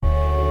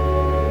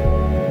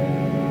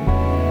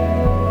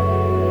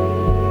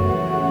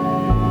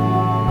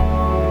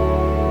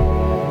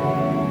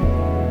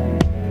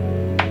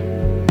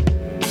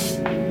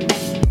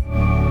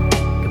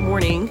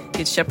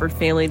Shepherd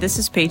family. This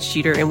is Paige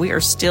Geter, and we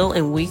are still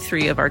in week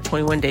 3 of our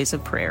 21 days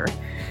of prayer.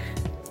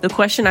 The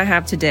question I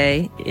have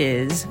today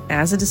is,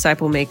 as a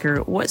disciple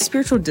maker, what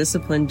spiritual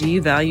discipline do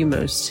you value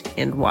most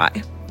and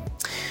why?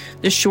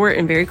 The short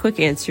and very quick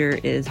answer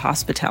is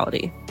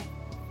hospitality.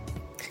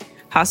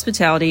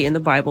 Hospitality in the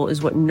Bible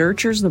is what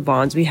nurtures the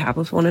bonds we have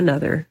with one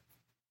another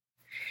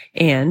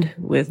and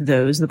with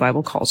those the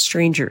Bible calls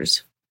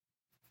strangers.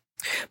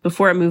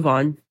 Before I move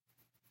on,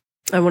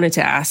 I wanted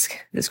to ask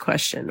this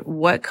question.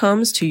 What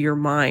comes to your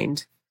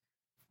mind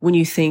when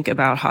you think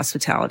about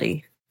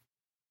hospitality?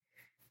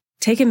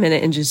 Take a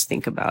minute and just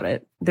think about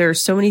it. There are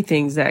so many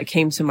things that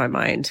came to my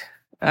mind.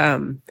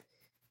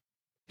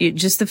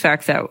 Just the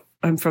fact that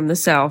I'm from the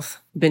South,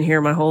 been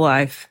here my whole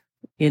life,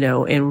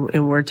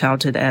 and we're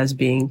touted as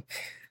being,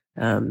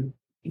 big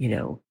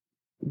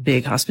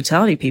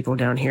hospitality people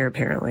down here,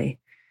 apparently.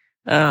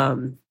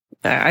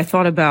 I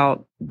thought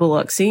about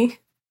Biloxi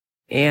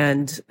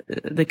and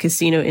the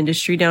casino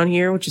industry down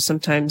here, which is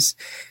sometimes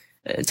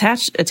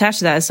attached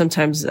to that is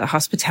sometimes a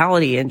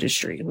hospitality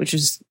industry, which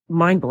is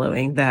mind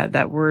blowing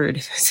that word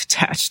is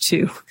attached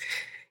to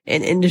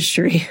an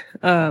industry.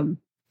 Other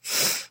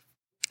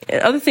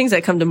things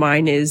that come to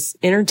mind is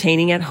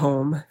entertaining at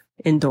home,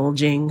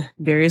 indulging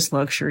various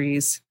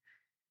luxuries.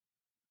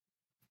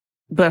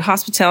 But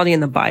hospitality in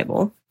the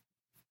Bible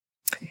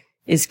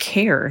is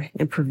care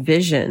and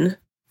provision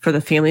for the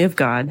family of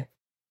God,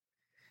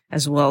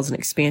 as well as an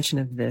expansion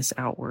of this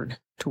outward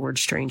towards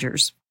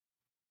strangers.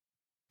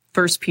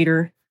 1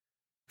 Peter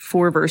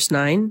 4 verse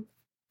 9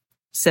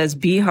 says,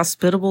 "Be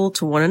hospitable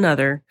to one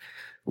another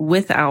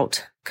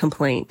without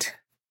complaint."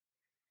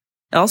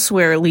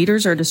 Elsewhere,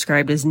 leaders are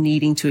described as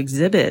needing to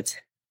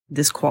exhibit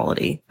this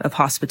quality of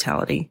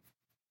hospitality.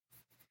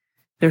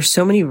 There's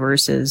so many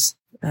verses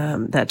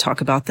that talk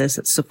about this,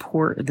 that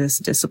support this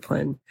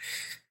discipline.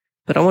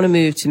 But I want to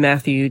move to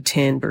Matthew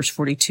 10 verse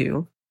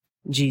 42.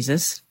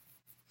 Jesus,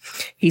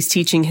 he's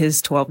teaching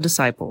his 12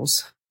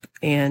 disciples,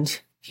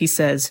 and he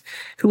says,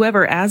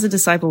 "Whoever as a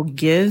disciple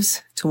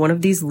gives to one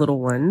of these little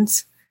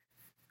ones,"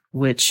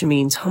 which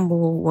means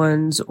humble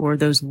ones or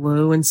those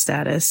low in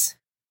status,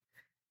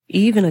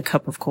 "even a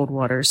cup of cold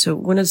water." So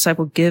when a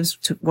disciple gives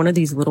to one of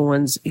these little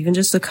ones, even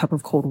just a cup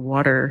of cold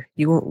water,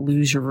 you won't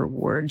lose your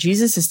reward.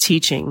 Jesus is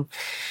teaching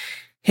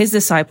his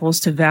disciples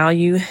to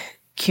value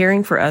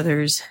caring for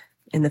others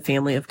in the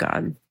family of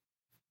God.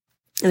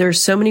 There are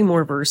so many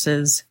more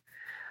verses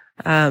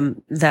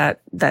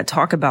that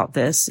talk about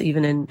this.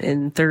 Even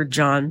in 3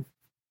 John,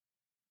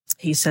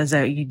 he says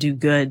that you do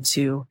good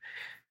to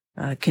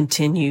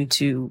continue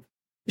to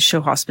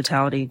show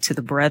hospitality to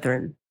the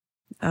brethren.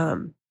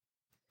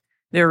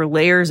 There are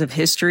layers of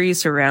history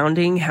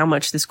surrounding how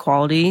much this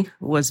quality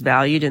was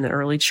valued in the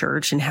early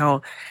church and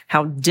how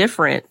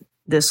different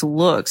this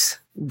looks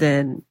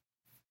than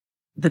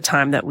the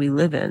time that we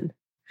live in.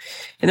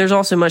 And there's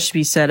also much to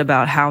be said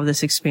about how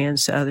this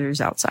expands to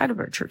others outside of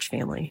our church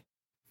family.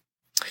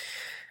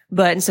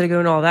 But instead of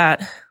going all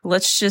that,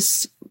 let's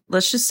just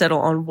settle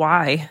on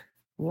why.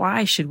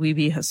 Why should we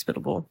be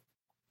hospitable?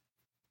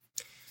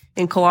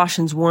 In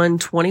Colossians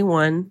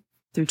 1:21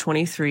 through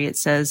 23, it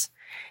says,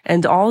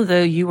 "And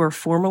although you were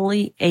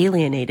formerly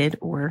alienated,"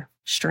 or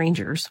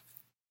strangers,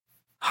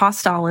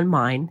 "hostile in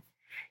mind,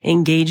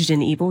 engaged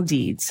in evil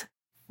deeds,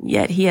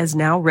 yet he has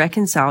now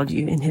reconciled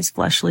you in his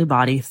fleshly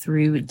body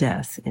through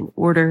death in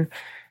order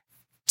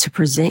to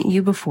present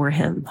you before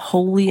him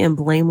holy and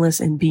blameless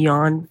and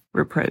beyond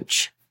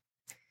reproach.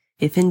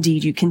 If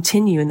indeed you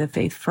continue in the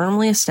faith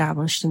firmly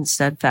established and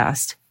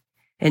steadfast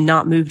and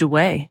not moved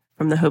away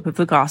from the hope of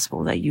the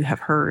gospel that you have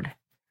heard,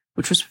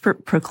 which was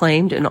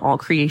proclaimed in all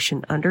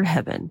creation under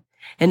heaven,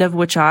 and of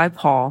which I,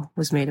 Paul,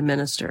 was made a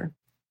minister."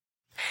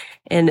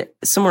 And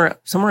somewhere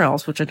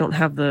else, which I don't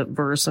have the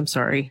verse, I'm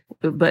sorry,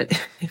 but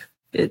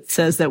it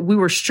says that we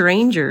were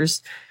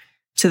strangers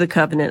to the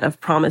covenant of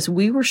promise.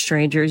 We were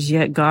strangers,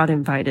 yet God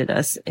invited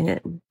us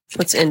in.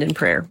 Let's end in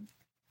prayer.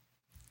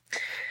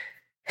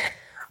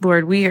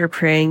 Lord, we are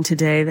praying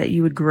today that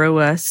you would grow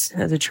us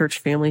as a church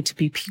family to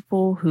be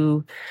people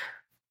who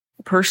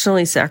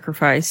personally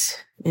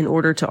sacrifice in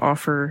order to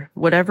offer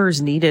whatever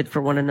is needed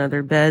for one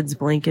another: beds,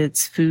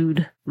 blankets,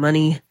 food,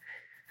 money,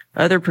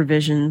 other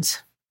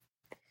provisions.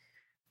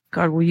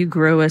 God, will you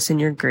grow us in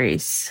your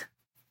grace?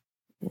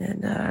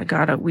 And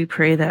God, we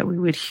pray that we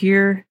would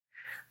hear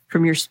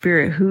from your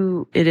Spirit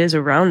who it is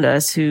around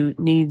us who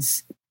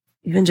needs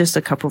even just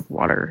a cup of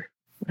water,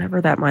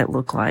 whatever that might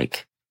look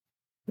like.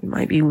 It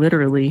might be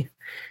literally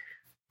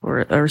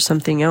or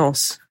something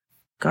else.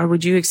 God,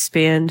 would you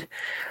expand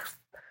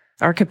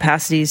our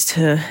capacities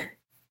to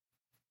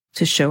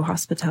show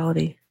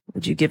hospitality?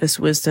 Would you give us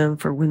wisdom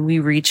for when we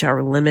reach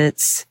our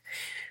limits,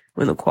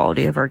 when the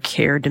quality of our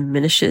care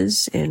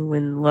diminishes, and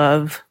when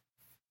love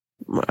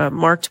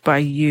marked by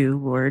you,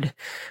 Lord,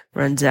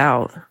 runs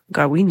out?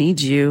 God, we need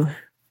you.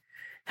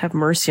 Have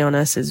mercy on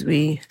us as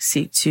we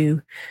seek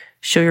to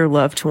show your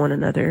love to one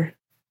another.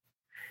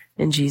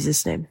 In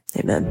Jesus' name,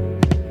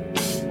 amen.